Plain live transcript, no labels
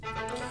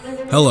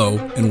Hello,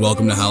 and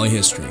welcome to Holly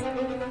History,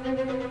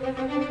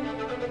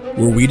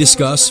 where we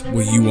discuss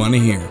what you want to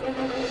hear.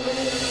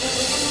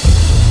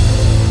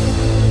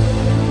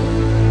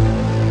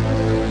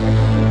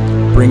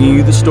 Bringing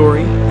you the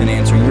story and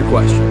answering your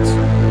questions.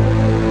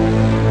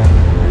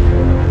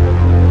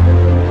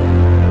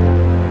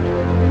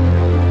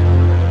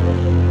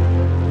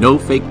 No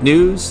fake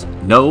news,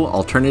 no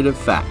alternative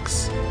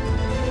facts.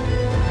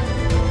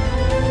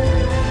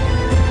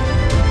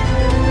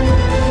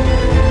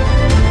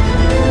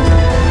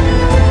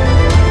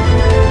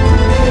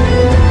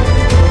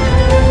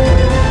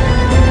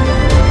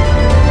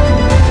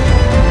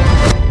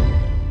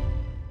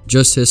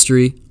 Just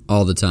history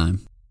all the time.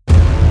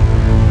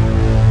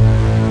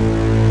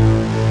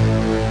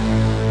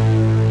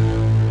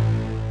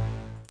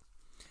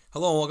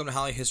 Hello and welcome to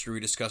Holly History. We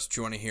discuss what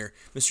you want to hear.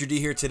 Mr.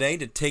 D here today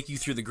to take you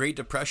through the Great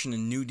Depression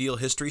and New Deal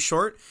history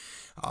short.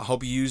 I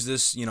hope you use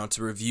this,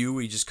 to review.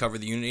 We just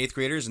covered the Unit 8th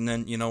graders, and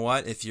then, you know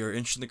what? If you're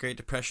interested in the Great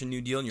Depression,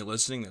 New Deal, and you're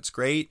listening, that's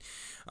great.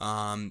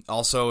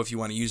 Also, if you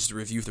want to use it to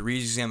review the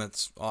Regents exam,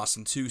 that's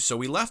awesome too. So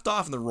we left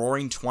off in the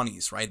Roaring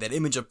 '20s, right? That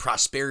image of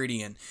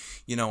prosperity and,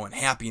 and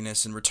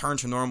happiness and return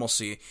to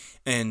normalcy,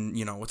 and,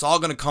 it's all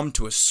going to come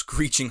to a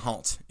screeching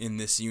halt in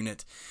this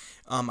unit.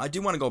 I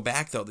do want to go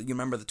back, though, that you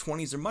remember the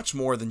 20s are much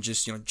more than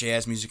just,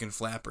 jazz music and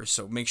flappers,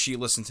 so make sure you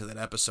listen to that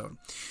episode.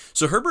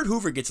 So Herbert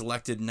Hoover gets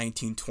elected in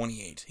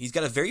 1928. He's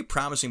got a very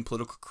promising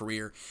political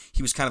career.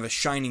 He was kind of a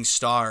shining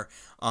star,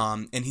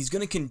 and he's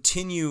going to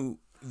continue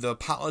the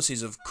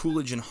policies of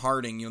Coolidge and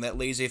Harding, that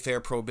laissez-faire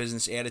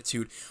pro-business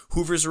attitude.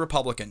 Hoover's a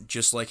Republican,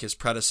 just like his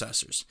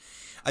predecessors.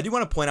 I do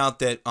want to point out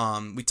that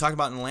we talked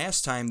about in the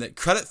last time that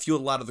credit fueled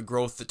a lot of the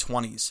growth of the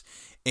 20s,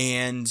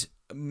 and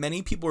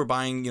many people were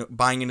buying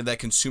into that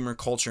consumer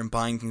culture and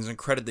buying things on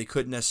credit they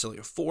couldn't necessarily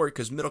afford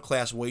because middle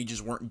class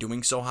wages weren't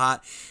doing so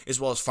hot, as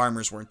well as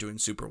farmers weren't doing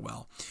super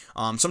well.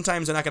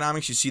 Sometimes in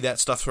economics you see that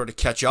stuff sort of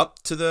catch up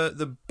to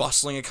the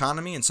bustling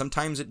economy, and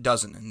sometimes it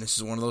doesn't. And this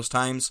is one of those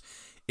times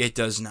it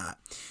does not.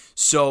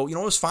 So, it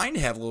was fine to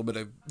have a little bit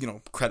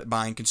of, credit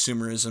buying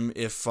consumerism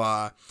if,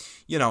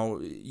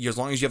 as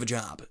long as you have a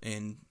job.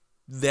 And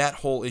that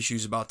whole issue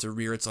is about to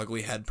rear its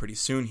ugly head pretty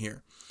soon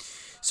here.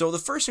 So the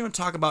first thing I want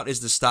to talk about is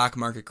the stock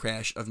market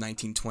crash of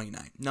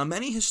 1929. Now,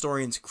 many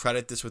historians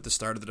credit this with the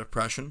start of the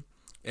Depression,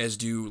 as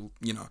do,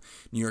 New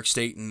York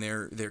State and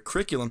their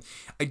curriculum.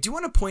 I do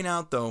want to point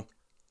out, though,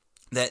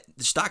 that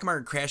the stock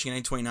market crashing in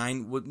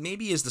 1929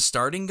 maybe is the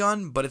starting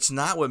gun, but it's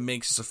not what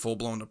makes this a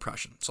full-blown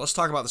depression. So let's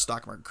talk about the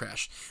stock market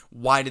crash.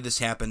 Why did this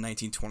happen in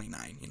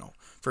 1929?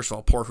 First of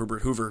all, poor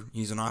Herbert Hoover,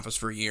 he's in office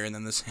for a year, and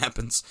then this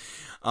happens.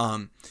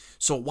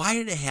 So why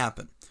did it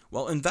happen?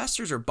 Well,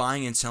 investors are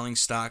buying and selling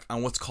stock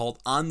on what's called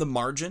on the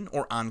margin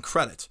or on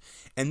credit.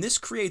 And this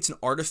creates an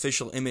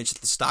artificial image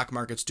that the stock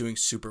market's doing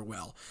super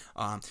well.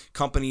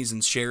 Companies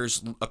and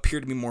shares appear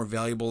to be more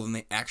valuable than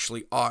they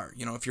actually are.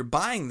 If you're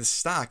buying the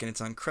stock and it's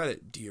on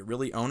credit, do you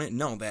really own it?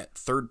 No, that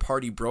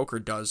third-party broker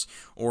does,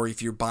 or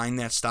if you're buying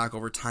that stock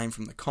over time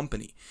from the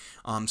company.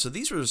 So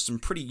these were some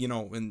pretty,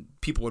 and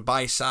people would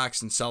buy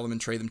stocks and sell them and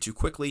trade them too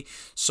quickly.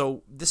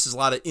 So this is a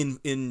lot of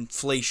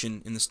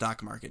inflation in the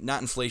stock market.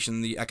 Not inflation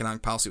in the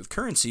economic policy with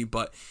currency,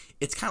 but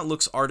it kind of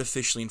looks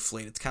artificially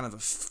inflated. It's kind of a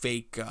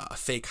fake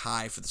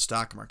high for the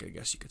stock market, I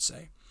guess you could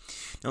say.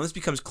 Now this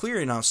becomes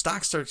clear now.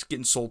 Stock starts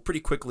getting sold pretty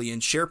quickly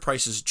and share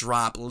prices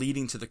drop,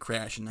 leading to the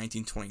crash in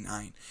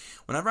 1929.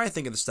 Whenever I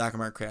think of the stock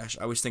market crash,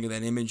 I always think of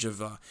that image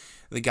of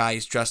the guy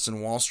who's dressed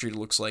in Wall Street, it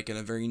looks like, in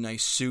a very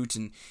nice suit,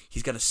 and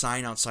he's got a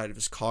sign outside of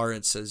his car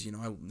that says,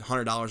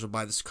 $100 will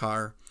buy this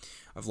car.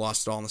 I've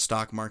lost it all in the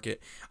stock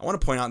market. I want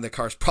to point out that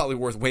car is probably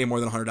worth way more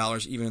than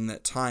 $100 even in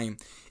that time.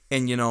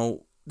 And,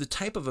 the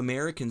type of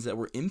Americans that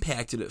were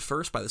impacted at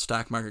first by the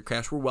stock market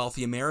crash were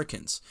wealthy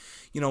Americans.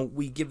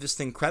 We give this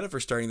thing credit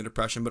for starting the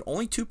Depression, but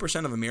only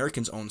 2% of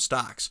Americans own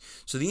stocks.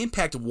 So the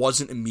impact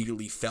wasn't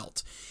immediately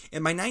felt.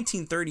 And by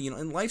 1930,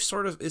 and life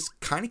sort of is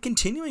kind of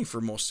continuing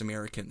for most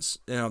Americans.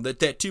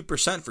 That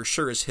 2% for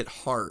sure is hit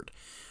hard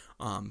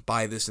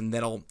by this, and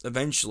that'll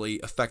eventually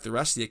affect the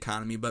rest of the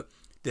economy. But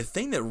the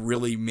thing that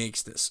really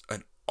makes this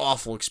an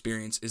awful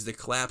experience is the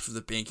collapse of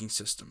the banking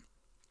system.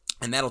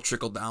 And that'll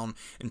trickle down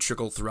and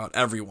trickle throughout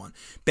everyone.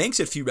 Banks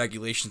had few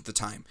regulations at the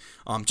time.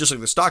 Just like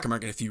the stock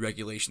market had few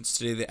regulations.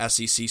 Today, the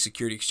SEC,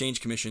 Security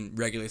Exchange Commission,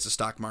 regulates the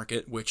stock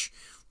market, which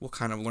we'll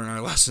kind of learn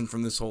our lesson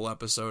from this whole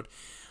episode.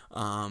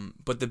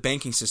 But the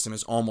banking system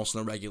has almost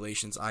no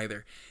regulations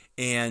either.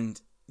 And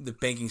the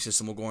banking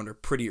system will go under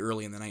pretty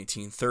early in the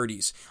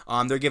 1930s.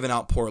 They're giving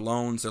out poor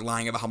loans. They're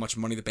lying about how much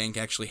money the bank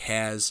actually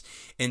has.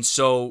 And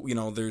so,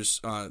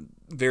 there's a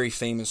very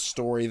famous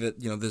story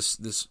that,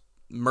 this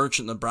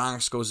merchant in the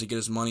Bronx goes to get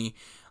his money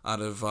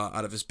out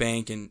of his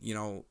bank, and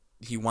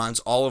he wants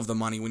all of the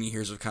money when he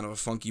hears of kind of a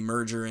funky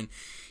merger, and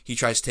he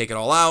tries to take it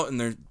all out, and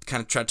they're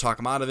kind of trying to talk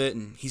him out of it,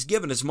 and he's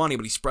given his money,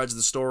 but he spreads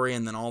the story,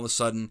 and then all of a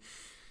sudden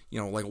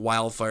like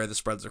wildfire that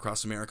spreads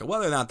across America.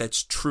 Whether or not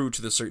that's true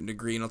to a certain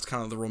degree, it's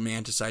kind of the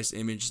romanticized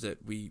image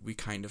that we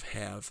kind of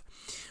have.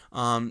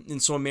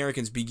 And so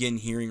Americans begin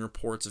hearing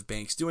reports of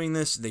banks doing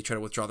this. They try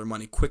to withdraw their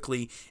money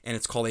quickly, and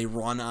it's called a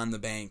run on the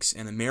banks.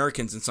 And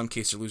Americans, in some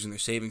cases, are losing their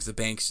savings. The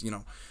banks,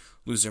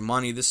 lose their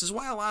money. This is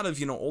why a lot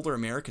of, older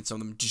Americans,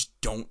 some of them just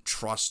don't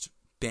trust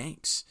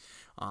banks.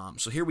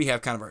 So here we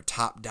have kind of our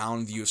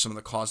top-down view of some of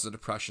the causes of the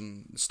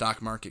Depression, the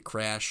stock market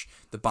crash,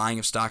 the buying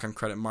of stock on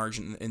credit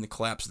margin, and the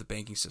collapse of the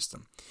banking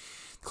system.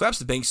 The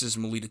collapse of the banking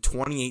system will lead to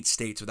 28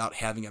 states without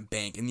having a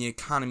bank, and the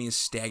economy is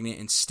stagnant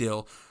and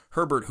still.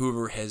 Herbert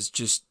Hoover has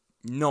just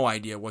no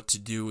idea what to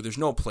do. There's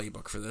no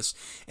playbook for this,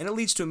 and it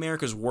leads to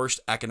America's worst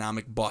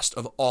economic bust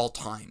of all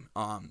time,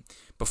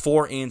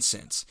 before and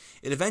since.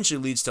 It eventually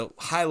leads to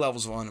high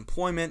levels of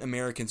unemployment.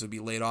 Americans would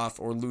be laid off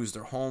or lose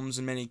their homes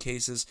in many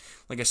cases.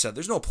 Like I said,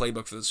 there's no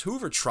playbook for this.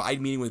 Hoover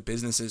tried meeting with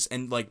businesses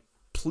and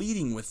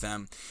pleading with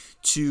them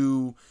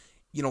to,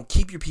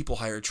 keep your people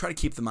hired, try to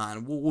keep them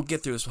on. We'll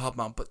get through this, we'll help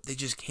them out, but they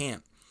just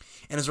can't.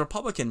 And as a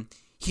Republican,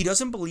 he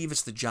doesn't believe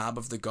it's the job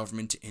of the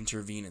government to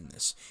intervene in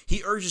this.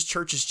 He urges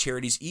churches,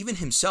 charities, even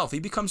himself. He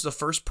becomes the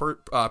first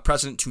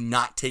president to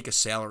not take a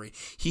salary.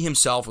 He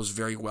himself was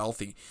very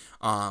wealthy.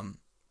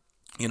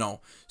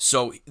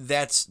 So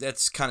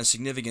that's kind of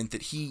significant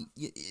that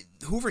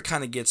Hoover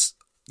kind of gets,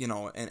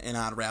 an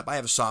odd rap. I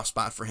have a soft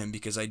spot for him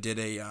because I did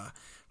a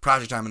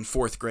project on him in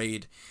 4th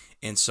grade.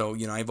 And so,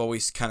 I've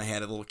always kind of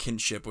had a little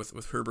kinship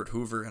with Herbert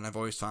Hoover, and I've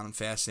always found him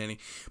fascinating.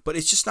 But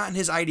it's just not in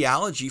his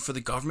ideology for the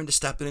government to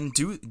step in and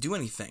do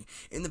anything.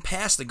 In the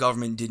past, the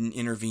government didn't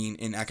intervene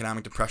in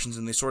economic depressions,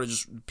 and they sort of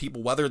just,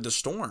 people weathered the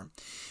storm.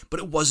 But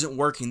it wasn't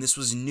working. This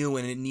was new,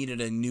 and it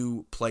needed a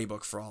new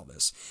playbook for all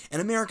this.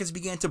 And Americans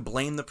began to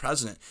blame the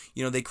president.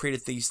 They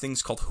created these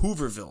things called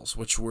Hoovervilles,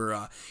 which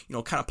were,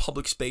 kind of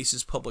public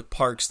spaces, public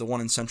parks. The one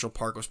in Central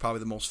Park was probably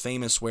the most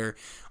famous, where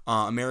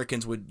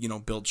Americans would,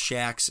 build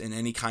shacks and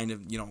any kind of,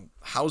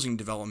 housing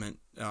development,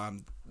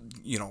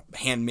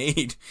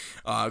 handmade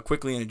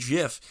quickly in a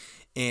jiff.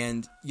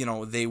 And,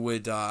 they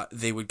would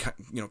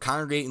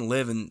congregate and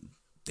live, and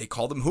they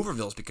called them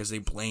Hoovervilles because they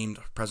blamed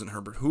President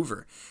Herbert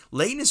Hoover.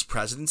 Late in his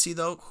presidency,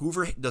 though,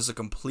 Hoover does a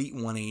complete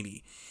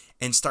 180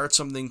 and starts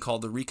something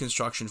called the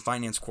Reconstruction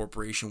Finance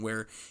Corporation,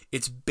 where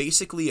it's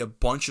basically a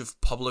bunch of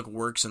public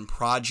works and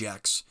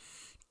projects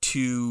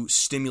to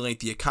stimulate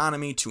the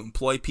economy, to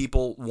employ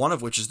people, one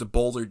of which is the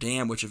Boulder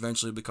Dam, which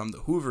eventually become the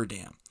Hoover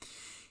Dam.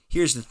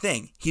 Here's the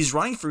thing. He's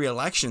running for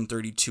re-election in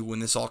 32 when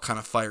this all kind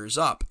of fires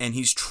up, and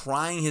he's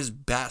trying his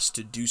best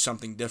to do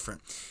something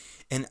different.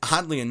 And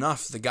oddly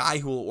enough, the guy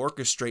who will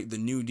orchestrate the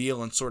New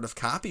Deal and sort of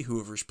copy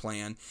Hoover's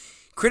plan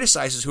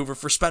criticizes Hoover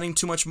for spending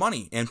too much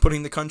money and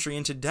putting the country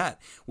into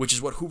debt, which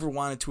is what Hoover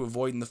wanted to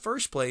avoid in the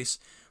first place,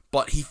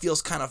 but he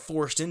feels kind of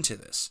forced into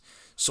this.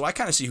 So I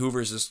kind of see Hoover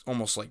as this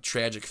almost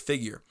tragic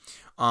figure.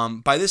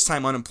 By this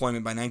time,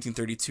 unemployment by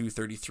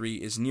 1932-33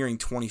 is nearing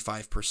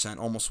 25%.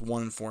 Almost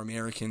 1 in 4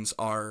 Americans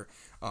are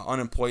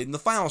unemployed. And the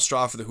final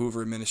straw for the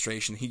Hoover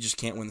administration, he just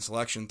can't win this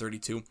election in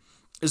 32,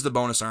 is the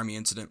Bonus Army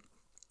incident,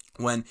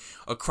 when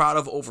a crowd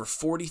of over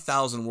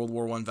 40,000 World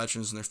War I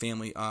veterans and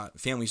their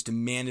families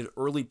demanded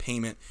early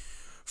payment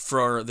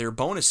for their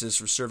bonuses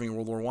for serving in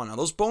World War I. Now,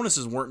 those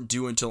bonuses weren't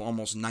due until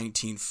almost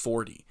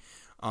 1940.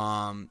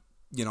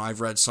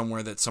 I've read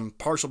somewhere that some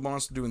partial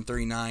bonuses were due in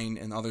 39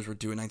 and others were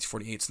due in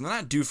 1948. So they're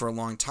not due for a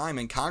long time,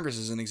 and Congress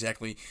isn't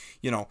exactly,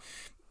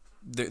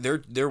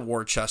 their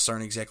war chests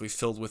aren't exactly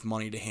filled with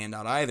money to hand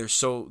out either.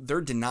 So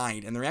they're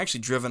denied, and they're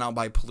actually driven out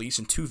by police,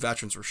 and 2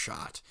 veterans were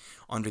shot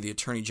under the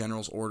Attorney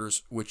General's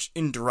orders, which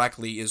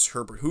indirectly is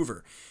Herbert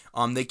Hoover.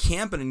 They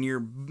camp in a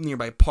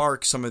nearby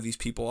park. Some of these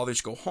people,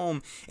 others go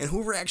home, and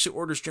Hoover actually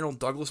orders General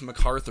Douglas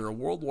MacArthur, a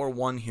World War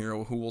I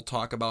hero who we'll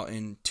talk about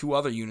in 2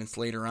 other units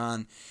later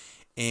on.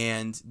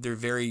 And they're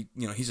very,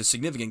 he's a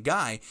significant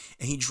guy,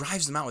 and he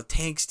drives them out with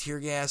tanks, tear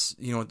gas,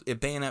 at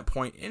bayonet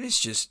point, and it's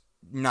just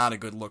not a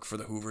good look for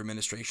the Hoover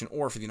administration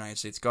or for the United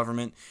States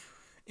government.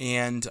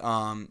 And,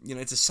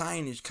 it's a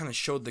sign. It kind of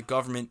showed the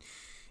government,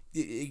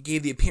 it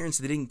gave the appearance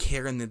that they didn't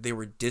care and that they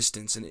were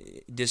distant. And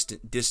it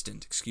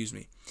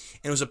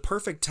was a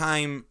perfect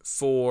time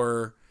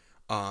for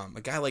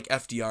a guy like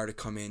FDR to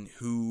come in,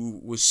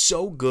 who was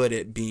so good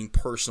at being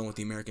personal with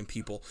the American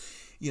people,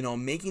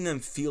 making them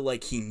feel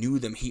like he knew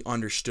them, he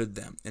understood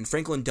them. And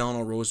Franklin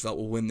Delano Roosevelt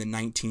will win the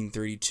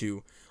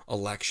 1932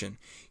 election.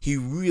 He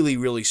really,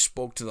 really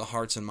spoke to the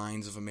hearts and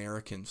minds of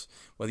Americans.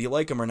 Whether you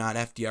like him or not,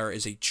 FDR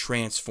is a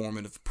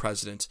transformative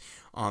president.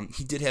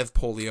 He did have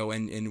polio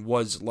and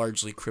was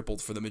largely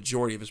crippled for the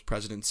majority of his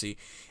presidency.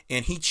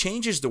 And he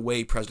changes the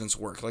way presidents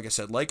work. Like I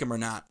said, like him or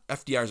not,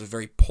 FDR is a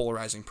very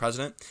polarizing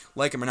president.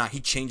 Like him or not,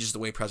 he changes the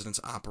way presidents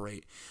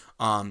operate.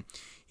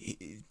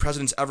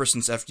 Presidents ever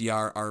since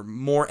FDR are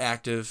more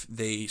active.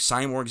 They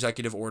sign more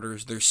executive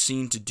orders. They're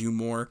seen to do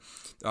more.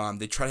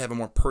 They try to have a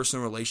more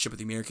personal relationship with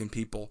the American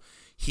people.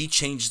 He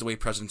changes the way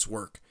presidents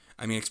work.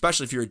 I mean,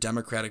 especially if you're a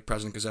Democratic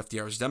president, because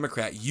FDR is a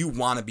Democrat, you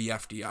want to be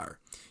FDR,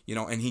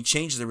 and he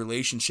changes the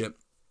relationship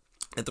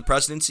that the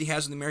presidency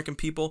has with the American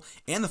people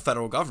and the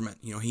federal government.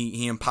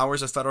 He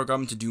empowers the federal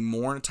government to do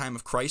more in a time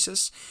of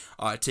crisis,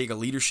 take a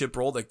leadership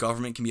role, that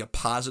government can be a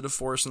positive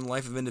force in the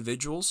life of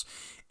individuals.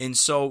 And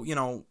so,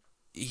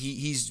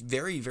 he's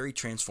very, very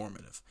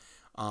transformative.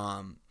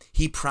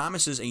 He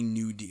promises a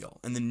New Deal,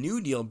 and the New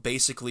Deal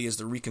basically is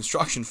the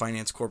Reconstruction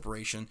Finance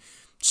Corporation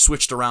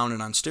switched around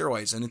and on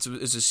steroids. And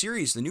it's a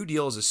series. The New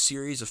Deal is a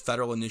series of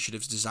federal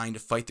initiatives designed to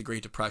fight the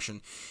Great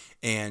Depression.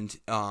 And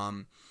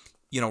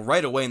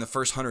right away in the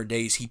first 100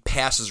 days, he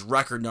passes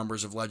record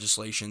numbers of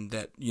legislation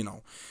that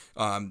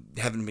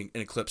haven't been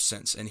eclipsed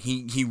since. And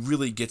he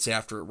really gets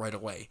after it right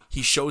away.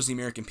 He shows the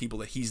American people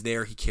that he's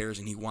there, he cares,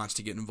 and he wants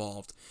to get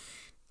involved,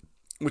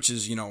 which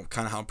is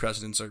kind of how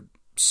presidents are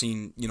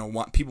seen.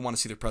 People want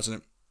to see their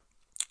president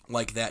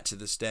like that to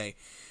this day.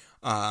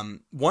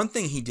 One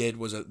thing he did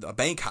was a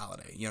bank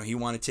holiday. He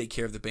wanted to take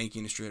care of the banking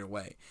industry right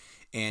away.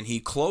 And he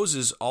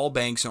closes all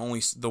banks, and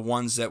only the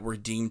ones that were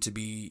deemed to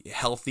be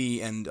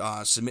healthy and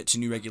submit to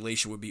new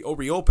regulation would be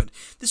reopened.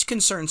 This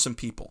concerns some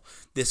people.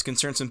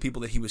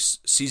 That he was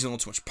seizing a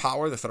little too much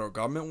power. The federal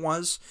government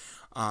was.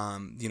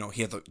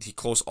 He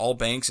closed all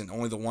banks, and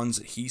only the ones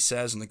that he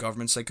says and the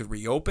government said could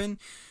reopen.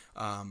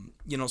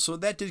 So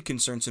that did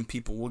concern some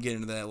people. We'll get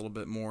into that a little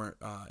bit more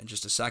in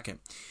just a second.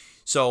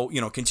 So,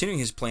 continuing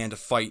his plan to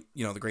fight,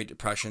 the Great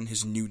Depression,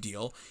 his New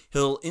Deal,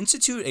 he'll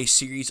institute a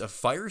series of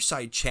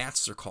fireside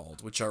chats, they're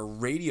called, which are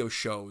radio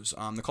shows.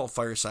 They're called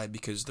fireside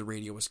because the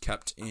radio was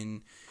kept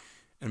in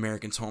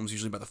Americans' homes,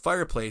 usually by the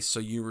fireplace.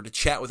 So you were to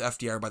chat with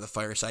FDR by the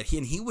fireside,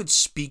 he would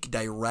speak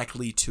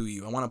directly to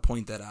you. I want to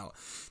point that out.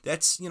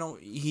 That's,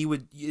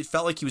 it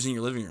felt like he was in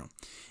your living room.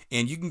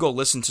 And you can go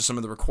listen to some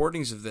of the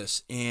recordings of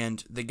this,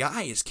 and the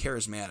guy is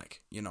charismatic,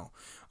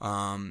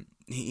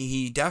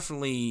 He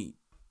definitely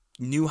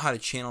knew how to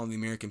channel the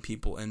American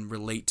people and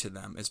relate to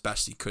them as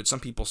best he could.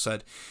 Some people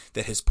said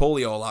that his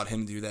polio allowed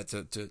him to do that,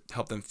 to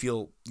help them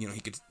feel,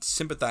 he could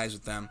sympathize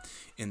with them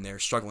in their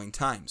struggling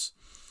times.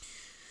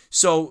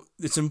 So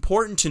it's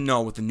important to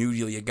know with the New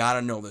Deal, you got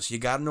to know this. You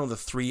got to know the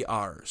 3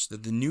 R's,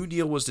 that the New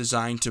Deal was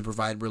designed to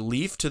provide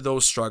relief to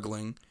those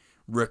struggling,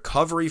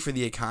 recovery for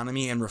the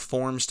economy, and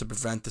reforms to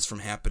prevent this from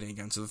happening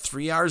again. So the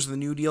 3 R's of the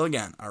New Deal,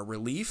 again, are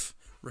relief,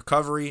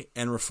 recovery,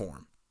 and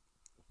reform.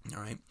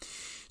 All right.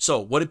 So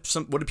what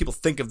did people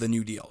think of the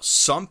New Deal?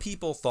 Some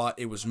people thought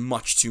it was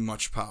much too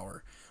much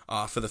power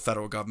for the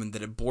federal government,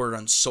 that it bordered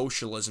on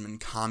socialism and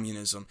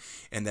communism,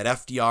 and that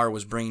FDR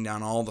was bringing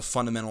down all the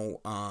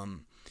fundamental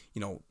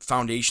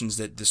foundations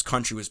that this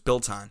country was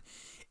built on,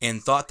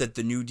 and thought that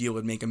the New Deal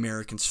would make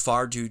Americans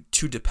far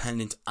too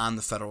dependent on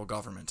the federal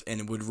government, and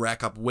it would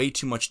rack up way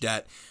too much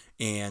debt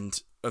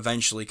and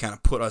eventually kind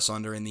of put us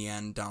under in the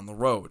end down the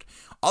road.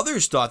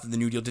 Others thought that the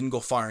New Deal didn't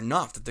go far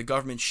enough, that the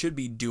government should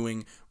be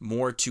doing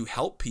more to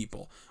help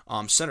people.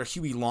 Senator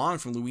Huey Long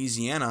from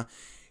Louisiana,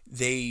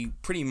 they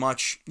pretty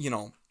much,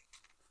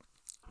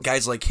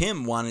 guys like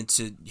him wanted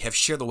to have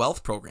share the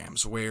wealth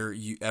programs where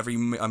every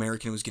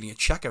American was getting a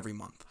check every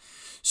month.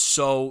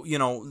 So,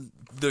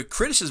 the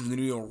criticism of the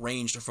New Deal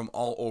ranged from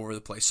all over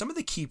the place. Some of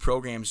the key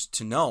programs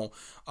to know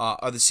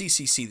are the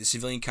CCC, the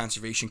Civilian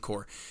Conservation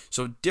Corps.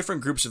 So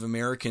different groups of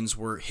Americans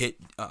were hit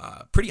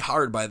pretty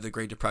hard by the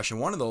Great Depression.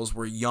 One of those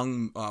was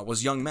young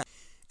men.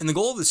 And the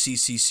goal of the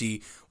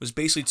CCC was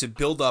basically to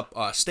build up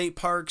state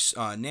parks,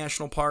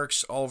 national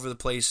parks all over the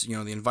place, the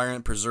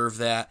environment, preserve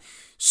that,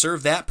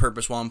 serve that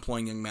purpose while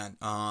employing young men.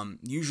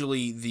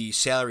 Usually the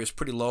salary is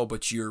pretty low,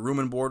 but your room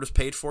and board was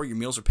paid for, your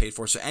meals are paid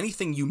for, so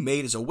anything you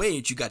made as a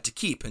wage, you got to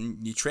keep,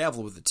 and you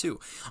travel with it too.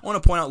 I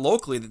want to point out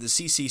locally that the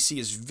CCC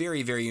is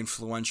very, very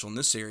influential in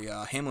this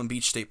area. Hamlin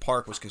Beach State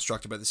Park was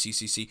constructed by the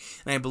CCC,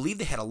 and I believe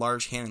they had a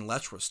large hand in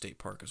Letchworth State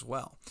Park as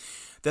well.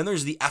 Then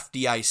there's the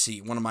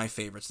FDIC, one of my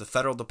favorites, the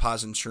Federal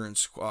Deposit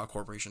Insurance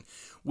Corporation,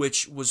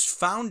 which was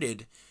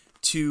founded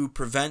to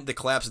prevent the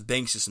collapse of the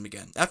banking system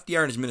again. FDR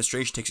and his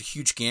administration takes a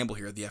huge gamble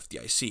here at the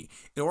FDIC.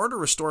 In order to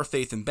restore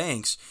faith in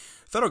banks,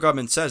 the federal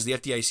government says, the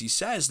FDIC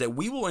says, that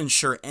we will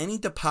insure any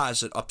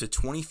deposit up to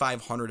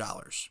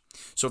 $2,500.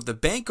 So if the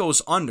bank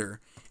goes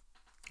under,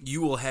 you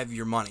will have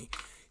your money.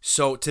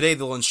 So today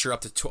they'll insure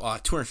up to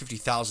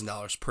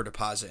 $250,000 per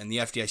deposit, and the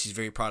FDIC is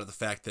very proud of the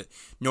fact that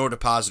no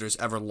depositor has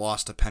ever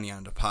lost a penny on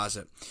a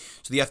deposit.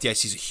 So the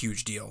FDIC is a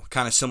huge deal,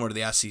 kind of similar to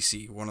the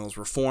SEC, one of those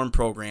reform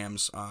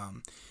programs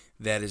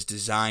that is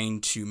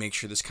designed to make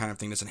sure this kind of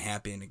thing doesn't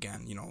happen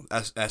again.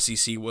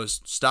 SEC was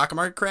stock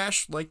market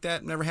crash like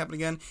that, never happened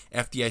again.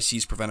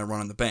 FDIC's prevented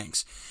running the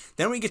banks.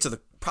 Then we get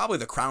to probably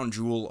the crown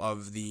jewel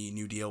of the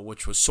New Deal,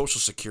 which was Social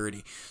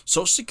Security.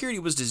 Social Security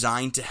was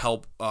designed to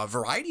help a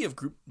variety of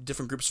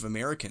different groups of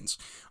Americans,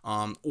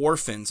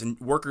 orphans and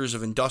workers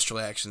of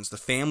industrial accidents, the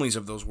families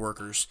of those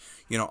workers.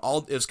 It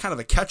was kind of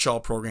a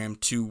catch-all program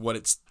to what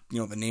it's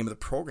the name of the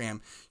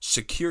program,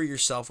 secure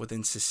yourself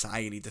within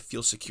society to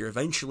feel secure.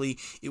 Eventually,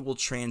 it will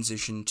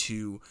transition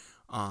to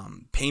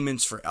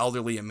payments for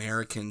elderly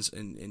Americans,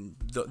 and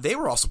they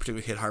were also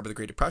particularly hit hard by the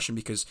Great Depression,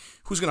 because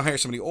who's going to hire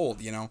somebody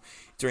old?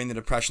 During the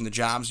Depression, the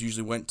jobs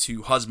usually went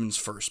to husbands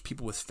first,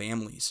 people with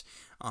families.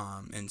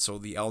 And so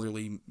the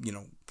elderly,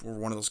 were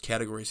one of those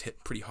categories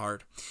hit pretty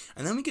hard.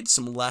 And then we get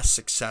some less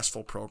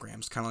successful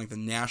programs, kind of like the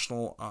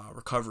National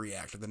Recovery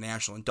Act or the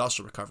National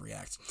Industrial Recovery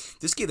Act.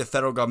 This gave the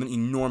federal government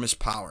enormous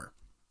power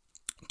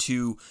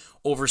to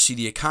oversee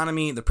the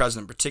economy, the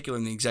president in particular,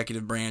 and the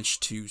executive branch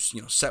to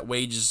set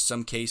wages in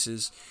some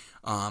cases,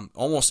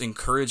 almost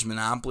encourage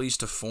monopolies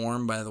to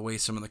form by the way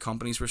some of the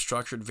companies were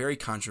structured. Very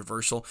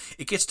controversial.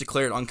 It gets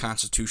declared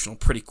unconstitutional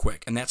pretty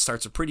quick, and that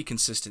starts a pretty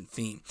consistent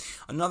theme.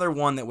 Another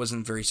one that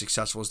wasn't very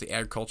successful is the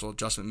Agricultural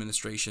Adjustment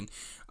Administration,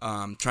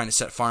 trying to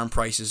set farm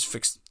prices,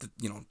 fix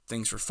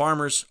things for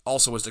farmers,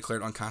 also was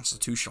declared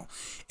unconstitutional.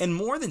 And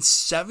more than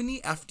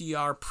 70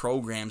 FDR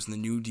programs in the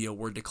New Deal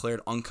were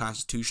declared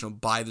unconstitutional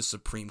by the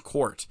Supreme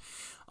Court.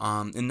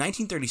 In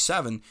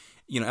 1937,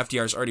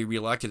 FDR is already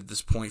reelected at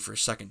this point for a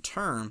second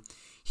term.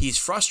 He's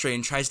frustrated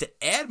and tries to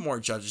add more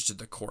judges to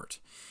the court.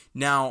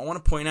 Now, I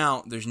want to point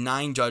out there's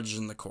 9 judges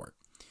in the court.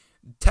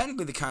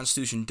 Technically, the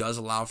Constitution does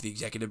allow for the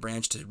executive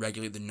branch to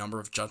regulate the number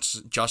of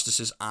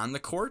justices on the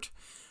court,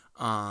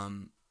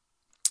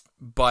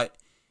 but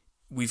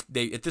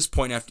at this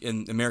point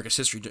in America's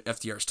history,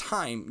 FDR's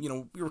time,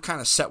 we were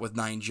kind of set with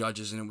 9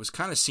 judges, and it was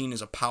kind of seen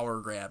as a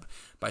power grab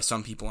by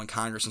some people in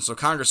Congress. And so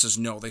Congress says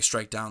no, they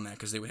strike down that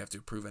because they would have to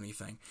approve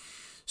anything.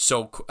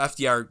 So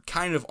FDR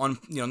kind of,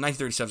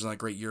 1937 is not a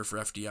great year for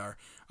FDR.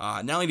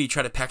 Not only did he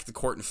try to pack the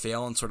court and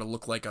fail and sort of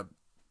look like a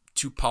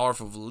too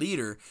powerful of a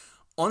leader,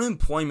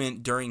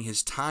 unemployment during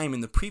his time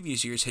in the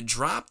previous years had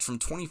dropped from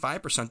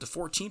 25% to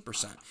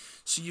 14%.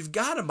 So you've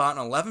got about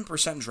an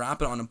 11%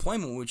 drop in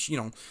unemployment, which,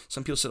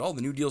 some people said, oh,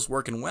 the New Deal's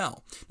working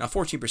well. Now,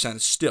 14%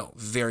 is still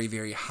very,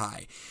 very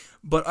high.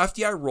 But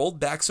FDR rolled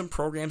back some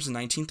programs in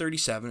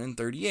 1937 and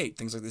 38.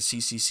 Things like the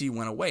CCC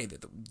went away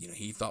that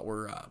he thought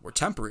were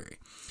temporary.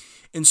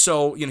 And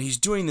so, he's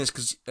doing this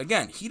because,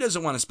 again, he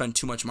doesn't want to spend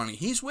too much money.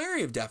 He's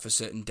wary of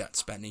deficit and debt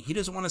spending. He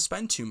doesn't want to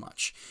spend too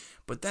much.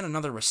 But then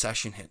another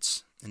recession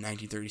hits in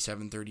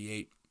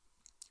 1937-38,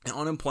 and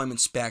unemployment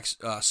spikes,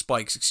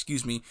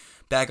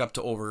 back up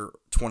to over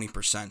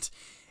 20%.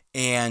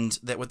 And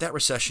that with that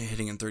recession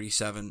hitting in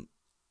 37,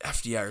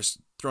 FDR is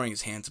throwing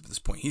his hands up at this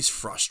point. He's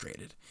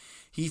frustrated.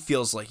 He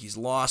feels like he's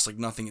lost, like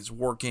nothing is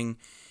working.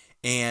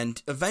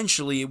 And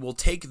eventually it will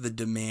take the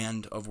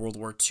demand of World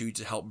War II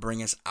to help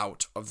bring us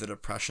out of the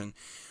Depression.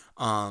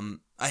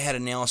 I had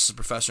an analysis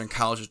professor in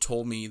college who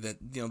told me that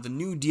the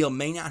New Deal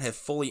may not have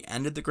fully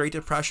ended the Great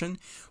Depression,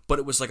 but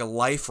it was like a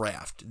life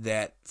raft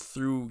that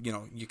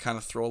you kind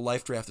of throw a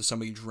life raft to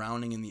somebody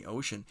drowning in the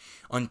ocean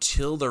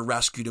until they're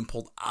rescued and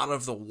pulled out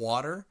of the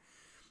water.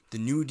 The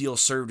New Deal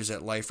served as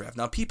that life raft.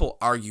 Now, people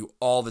argue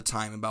all the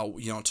time about,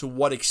 to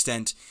what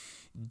extent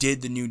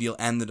did the New Deal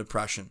end the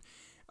Depression.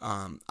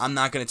 I'm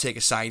not going to take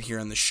a side here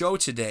on the show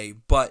today,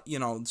 but,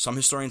 some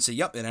historians say,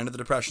 yep, it ended the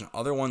Depression.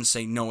 Other ones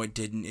say, no, it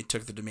didn't. It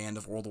took the demand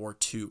of World War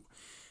II.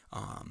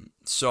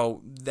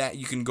 So that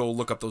you can go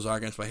look up those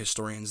arguments by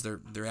historians.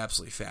 They're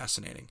absolutely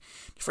fascinating.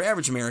 For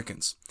average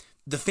Americans,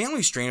 the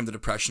family strain of the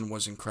Depression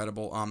was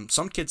incredible.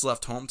 Some kids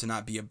left home to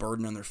not be a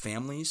burden on their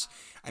families.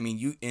 I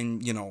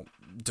mean,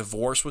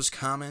 divorce was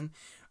common.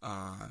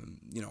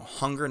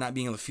 Hunger, not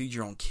being able to feed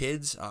your own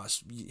kids,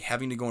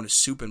 having to go into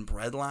soup and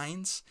bread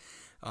lines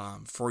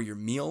for your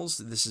meals.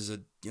 This is a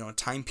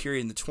time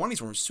period in the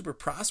 20s where we're super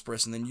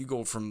prosperous, and then you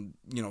go from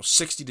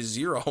 60 to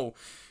 0,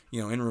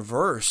 in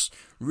reverse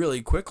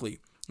really quickly.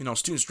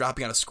 Students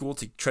dropping out of school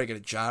to try to get a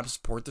job to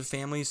support their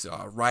families,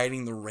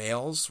 riding the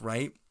rails,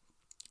 right?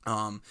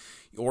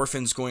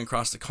 Orphans going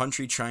across the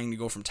country trying to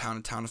go from town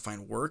to town to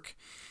find work.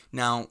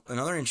 Now,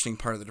 another interesting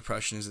part of the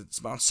Depression is that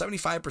about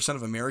 75%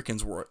 of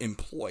Americans were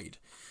employed.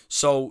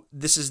 So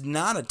this is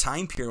not a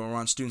time period where we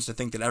want students to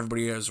think that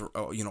everybody is,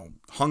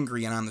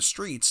 hungry and on the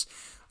streets.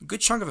 A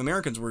good chunk of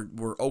Americans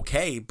were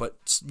okay, but,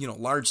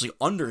 largely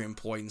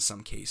underemployed in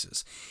some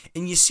cases.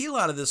 And you see a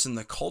lot of this in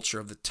the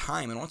culture of the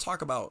time. And I want to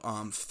talk about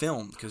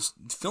film, because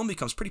film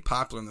becomes pretty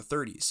popular in the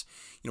 30s.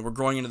 We're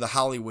growing into the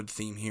Hollywood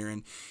theme here.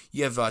 And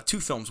you have 2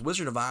 films,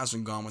 Wizard of Oz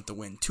and Gone with the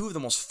Wind, 2 of the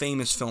most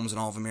famous films in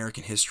all of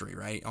American history,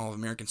 right? All of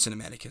American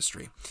cinematic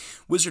history.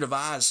 Wizard of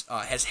Oz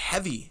has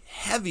heavy,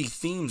 heavy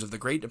themes of the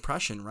Great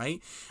Depression, right?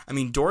 I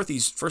mean,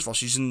 Dorothy's, first of all,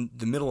 she's in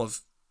the middle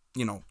of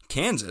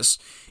Kansas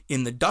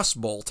in the Dust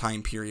Bowl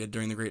time period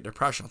during the Great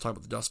Depression. I'll talk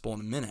about the Dust Bowl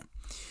in a minute.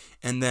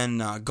 And then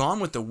Gone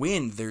with the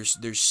Wind,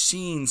 there's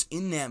scenes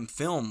in that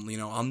film,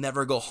 I'll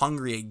never go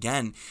hungry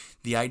again.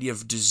 The idea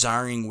of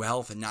desiring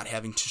wealth and not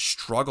having to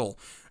struggle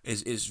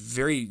is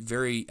very,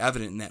 very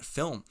evident in that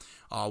film.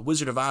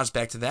 Wizard of Oz,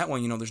 back to that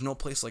one, there's no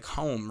place like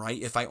home, right?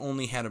 If I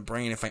only had a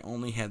brain, if I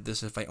only had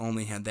this, if I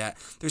only had that.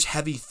 There's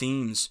heavy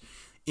themes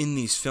in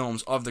these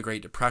films of the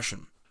Great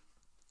Depression.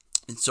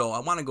 And so I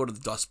want to go to the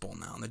Dust Bowl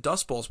now. And the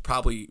Dust Bowl is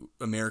probably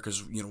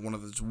America's, one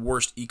of its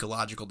worst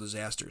ecological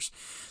disasters.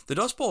 The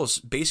Dust Bowl is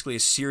basically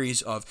a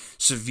series of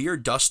severe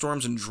dust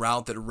storms and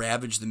drought that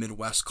ravaged the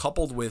Midwest,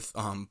 coupled with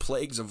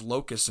plagues of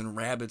locusts and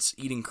rabbits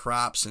eating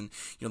crops. And,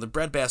 the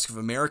breadbasket of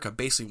America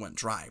basically went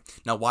dry.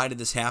 Now, why did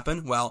this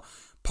happen? Well,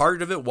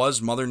 Part of it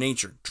was Mother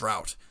Nature,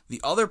 drought.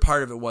 The other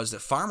part of it was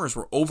that farmers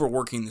were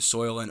overworking the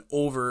soil and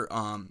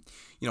overdrawing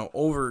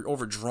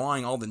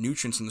all the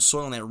nutrients in the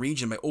soil in that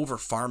region by over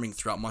farming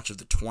throughout much of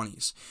the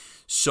 20s.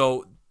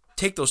 So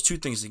take those two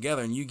things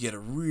together and you get a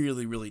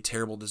really, really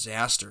terrible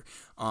disaster.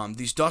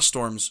 These dust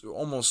storms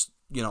almost,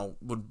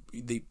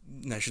 they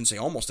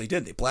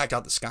did. They blacked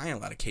out the sky in a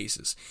lot of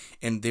cases.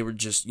 And they were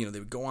just, they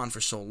would go on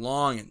for so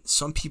long. And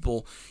some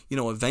people,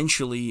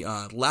 eventually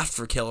left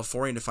for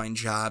California to find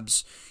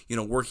jobs,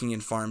 working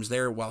in farms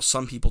there, while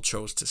some people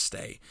chose to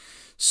stay.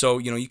 So,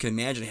 you can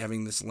imagine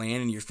having this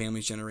land in your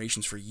family's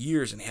generations for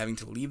years and having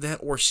to leave that,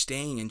 or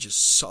staying and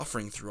just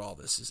suffering through all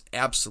this is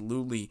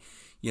absolutely,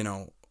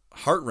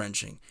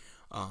 heart-wrenching.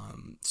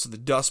 So the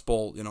Dust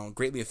Bowl,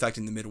 greatly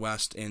affecting the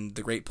Midwest and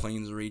the Great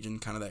Plains region,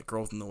 kind of that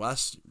growth in the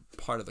west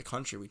part of the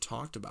country we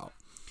talked about.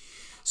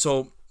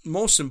 So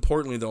most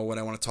importantly, though, what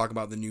I want to talk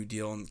about the New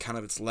Deal and kind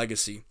of its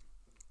legacy,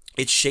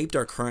 it shaped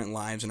our current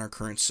lives and our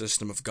current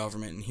system of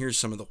government, and here's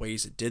some of the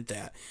ways it did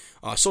that.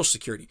 Social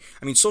Security.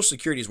 Social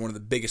Security is one of the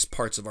biggest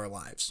parts of our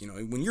lives.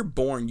 When you're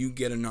born, you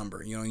get a number,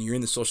 and you're in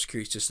the Social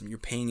Security system. You're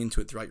paying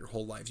into it throughout your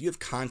whole life. You have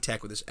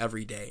contact with this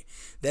every day.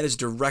 That is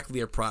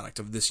directly a product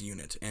of this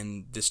unit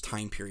and this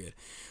time period.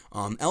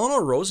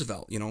 Eleanor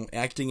Roosevelt,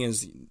 acting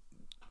as,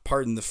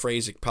 pardon the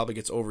phrase, it probably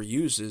gets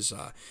overused, is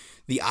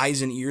the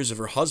eyes and ears of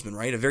her husband,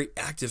 right? A very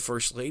active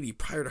first lady.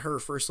 Prior to her,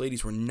 first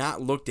ladies were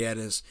not looked at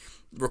as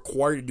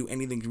required to do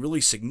anything really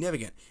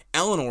significant.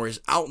 Eleanor is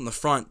out in the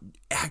front,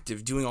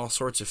 active, doing all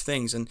sorts of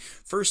things. And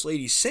first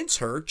ladies since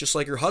her, just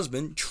like her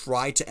husband,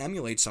 tried to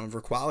emulate some of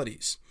her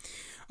qualities.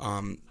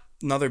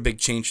 Another big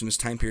change in this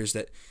time period is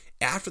that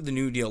after the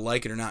New Deal,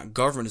 like it or not,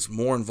 government is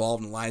more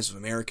involved in the lives of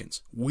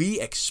Americans. We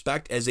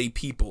expect as a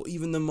people,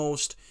 even the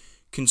most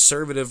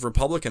conservative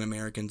Republican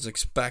Americans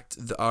expect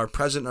our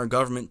president, our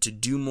government to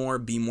do more,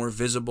 be more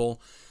visible.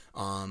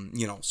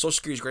 Social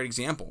Security is a great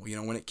example.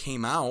 When it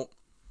came out,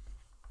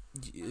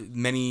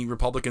 many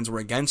Republicans were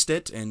against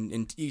it,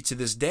 and to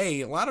this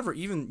day, a lot of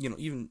Republicans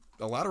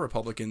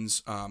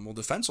will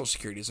defend Social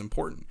Security as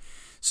important.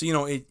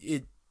 So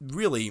it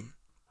really,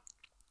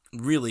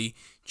 really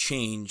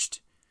changed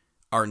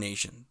our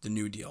nation, the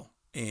New Deal,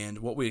 and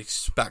what we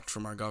expect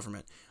from our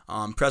government.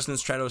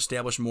 Presidents try to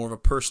establish more of a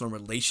personal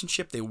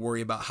relationship. They worry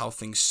about how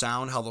things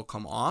sound, how they'll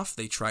come off.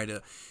 They try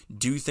to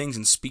do things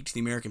and speak to the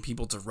American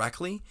people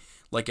directly,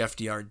 like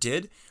FDR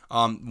did.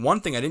 One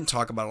thing I didn't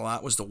talk about a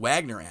lot was the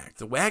Wagner Act.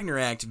 The Wagner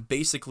Act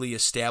basically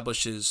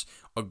establishes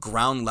a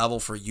ground level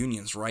for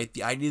unions, right?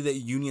 The idea that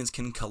unions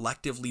can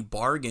collectively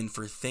bargain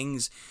for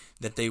things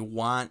that they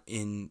want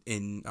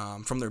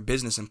from their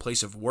business and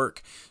place of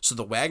work. So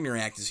the Wagner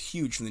Act is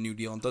huge from the New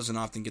Deal and doesn't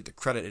often get the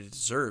credit it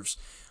deserves.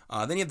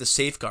 Then you have the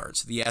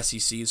safeguards, the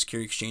SEC, the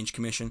Security Exchange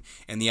Commission,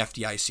 and the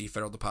FDIC,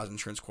 Federal Deposit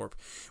Insurance Corp,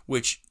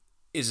 which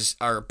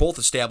are both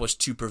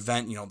established to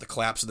prevent, the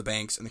collapse of the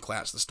banks and the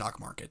collapse of the stock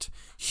market.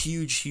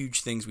 Huge,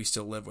 huge things we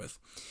still live with.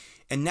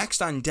 And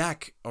next on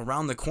deck,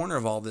 around the corner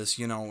of all this,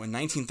 in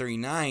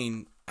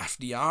 1939,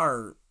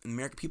 FDR and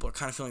American people are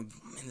kind of feeling,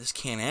 man, this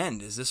can't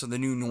end. Is this the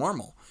new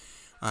normal?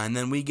 And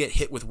then we get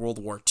hit with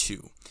World War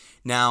II.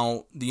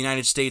 Now, the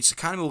United States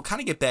will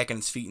get back on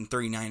its feet in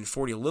 39 and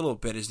 40 a little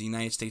bit as the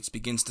United States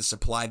begins to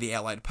supply the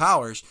Allied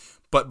powers.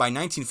 But by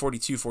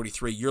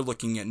 1942-43, you're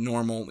looking at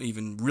normal,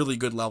 even really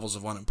good levels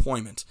of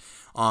unemployment.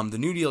 The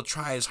New Deal,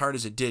 try as hard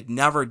as it did,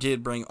 never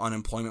did bring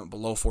unemployment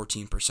below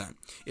 14%.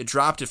 It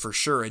dropped it for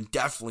sure and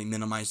definitely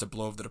minimized the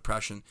blow of the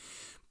Depression.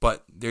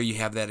 But there you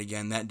have that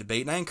again, that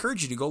debate. And I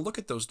encourage you to go look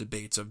at those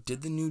debates of,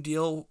 did the New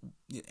Deal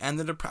end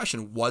the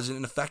Depression? Was it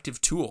an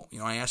effective tool?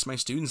 I asked my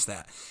students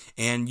that.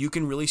 And you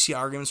can really see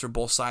arguments for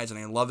both sides. And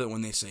I love it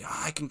when they say,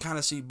 I can kind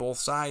of see both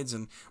sides.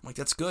 And I'm like,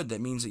 that's good.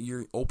 That means that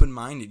you're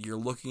open-minded. You're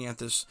looking at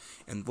this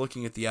and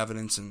looking at the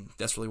evidence. And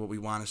that's really what we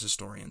want as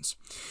historians.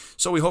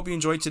 So we hope you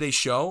enjoyed today's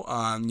show.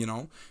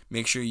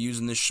 Make sure you're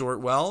using this short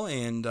well.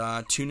 And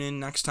tune in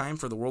next time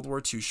for the World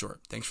War II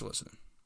short. Thanks for listening.